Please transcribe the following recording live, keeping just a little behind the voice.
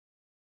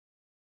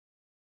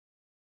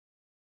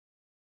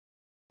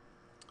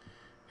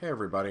Hey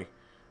everybody,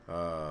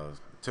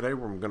 today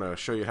we're going to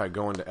show you how to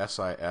go into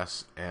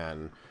SIS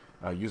and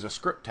use a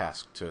script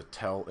task to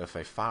tell if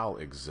a file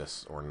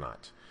exists or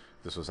not.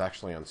 This was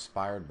actually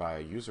inspired by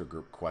a user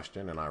group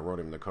question, and I wrote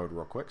him the code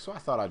real quick, so I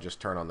thought I'd just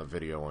turn on the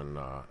video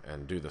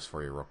and do this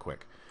for you real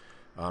quick.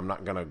 I'm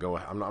not going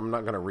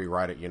to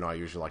rewrite it. You know, I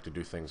usually like to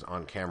do things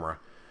on camera.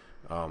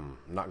 I'm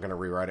not going to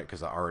rewrite it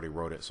because I already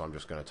wrote it, so I'm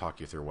just going to talk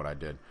you through what I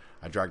did.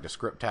 I dragged a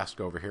script task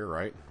over here,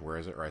 right? Where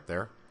is it? Right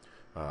there.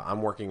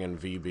 I'm working in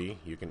VB.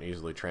 You can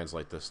easily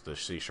translate this to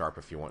C#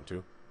 if you want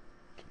to.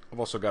 I've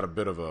also got a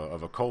bit of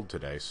a cold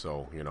today,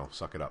 so, you know,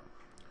 suck it up.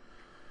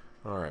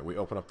 Alright, we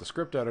open up the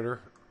script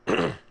editor.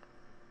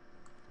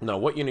 Now,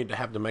 what you need to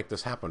have to make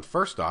this happen,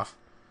 first off,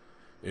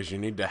 is you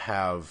need to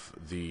have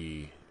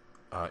the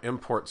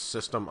import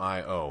system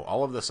IO.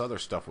 All of this other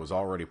stuff was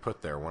already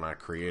put there when I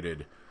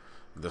created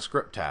the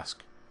script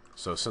task.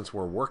 So since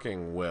we're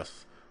working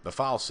with the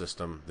file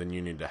system, then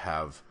you need to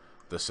have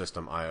the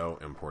system IO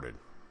imported.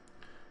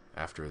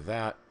 After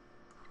that,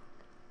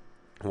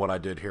 what I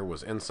did here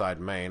was inside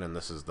main, and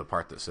this is the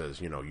part that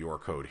says, you know, your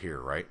code here,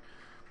 right?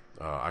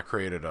 I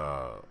created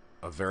a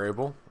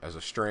variable as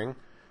a string,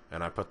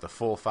 and I put the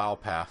full file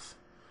path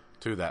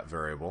to that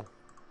variable,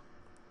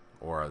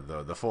 or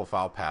the full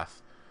file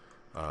path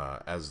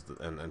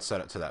and set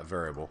it to that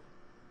variable.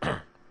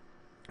 And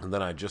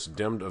then I just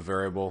dimmed a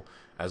variable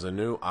as a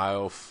new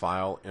IO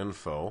file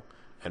info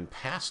and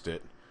passed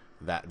it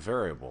that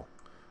variable.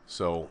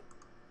 So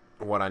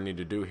what I need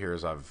to do here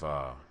is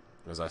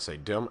as I say,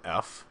 dim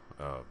f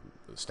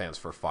stands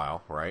for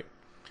file, right?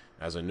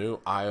 As a new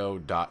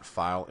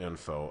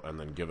io.fileinfo, and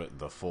then give it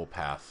the full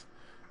path,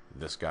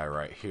 this guy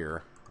right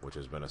here, which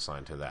has been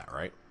assigned to that,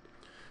 right?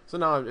 So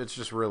now it's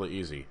just really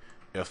easy.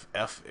 If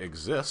f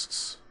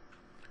exists,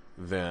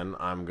 then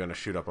I'm going to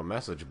shoot up a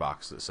message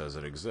box that says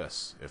it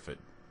exists. If it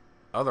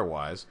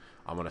otherwise,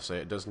 I'm going to say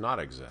it does not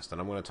exist. And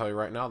I'm going to tell you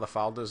right now, the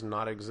file does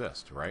not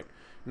exist, right?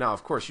 Now,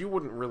 of course, you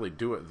wouldn't really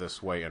do it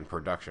this way in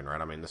production,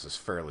 right? I mean, this is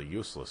fairly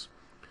useless.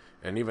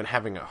 And even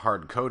having it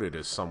hard-coded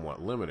is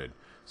somewhat limited.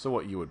 So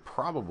what you would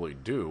probably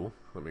do,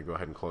 let me go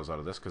ahead and close out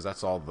of this, because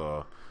that's all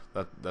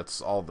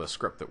the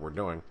script that we're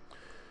doing.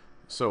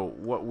 So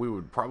what we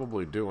would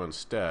probably do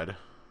instead,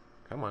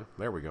 come on,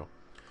 there we go,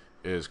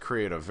 is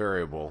create a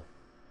variable.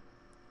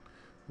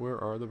 Where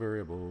are the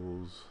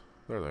variables?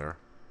 They're there.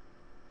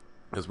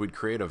 Is we'd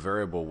create a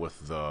variable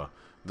with the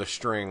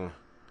string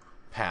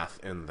path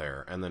in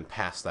there, and then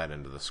pass that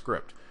into the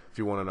script. If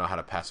you want to know how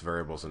to pass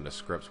variables into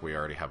scripts, we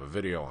already have a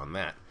video on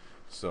that.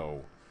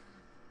 So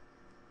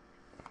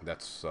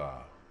that's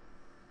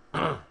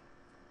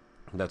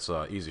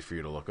easy for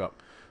you to look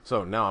up.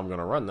 So now I'm going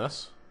to run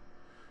this,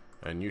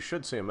 and you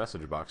should see a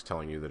message box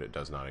telling you that it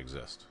does not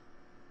exist.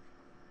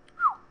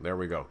 There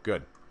we go.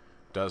 Good.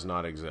 Does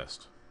not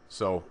exist.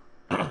 So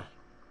let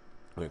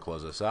me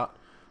close this out.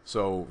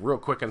 So real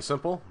quick and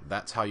simple,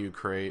 that's how you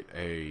create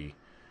a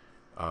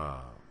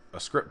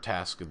script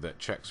task that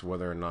checks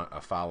whether or not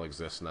a file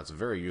exists, and that's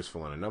very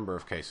useful in a number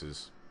of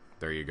cases.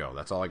 There you go.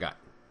 That's all I got.